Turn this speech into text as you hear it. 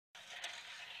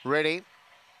Ready.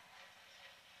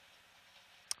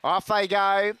 Off they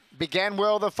go. Began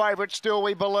well, the favourite, Still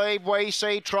We Believe. We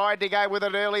See tried to go with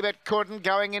it early but couldn't.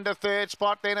 Going into third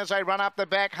spot then as they run up the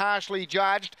back, Harshly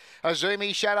Judged.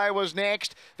 Azumi Shadow was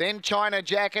next. Then China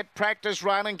Jacket, Practice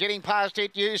Run, and getting past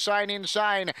it, Usain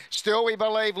Insane. Still We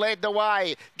Believe led the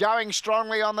way. Going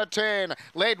strongly on the turn.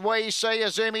 Led We See,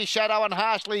 Azumi Shadow and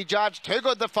Harshly Judged. Too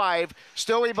good the fave.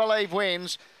 Still We Believe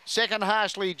wins. Second,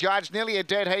 Harshly Judged. Nearly a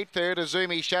dead heat. Third,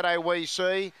 Azumi Shadow, We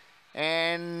See.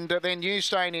 And then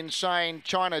Usain Insane,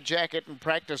 China Jacket and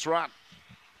Practice Run.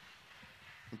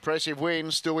 Impressive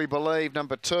win, Still We Believe,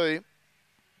 number 2.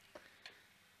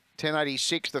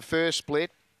 10.86 the first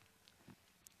split.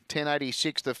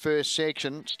 10.86 the first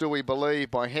section. Still We Believe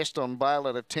by Heston Bale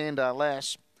at a Tandar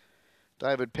Lass.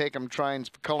 David Peckham trains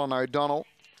for Colin O'Donnell.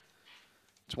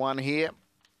 It's won here.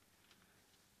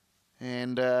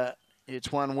 And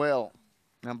it's won well,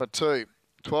 number 2.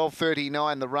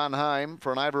 12.39 the run home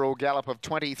for an overall gallop of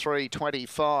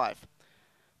 23.25.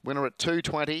 Winner at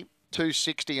 2.20,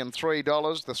 2.60 and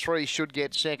 $3. The 3 should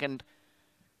get second.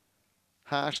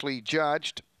 Harshly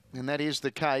Judged, and that is the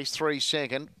case. 3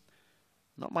 second.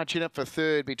 Not much in it for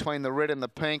third between the red and the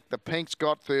pink. The pink's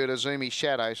got third, Azumi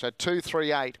Shadow. So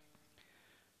 2.38.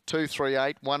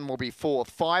 2.38. 1 will be fourth.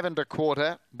 5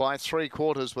 1/4 by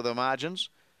 3/4 were the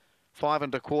margins. 5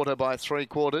 1/4 by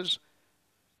 3/4.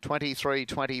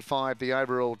 23.25 the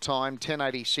overall time,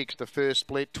 10.86 the first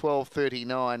split,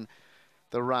 12.39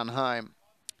 the run home.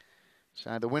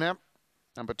 So the winner,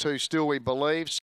 number 2, Still We Believe.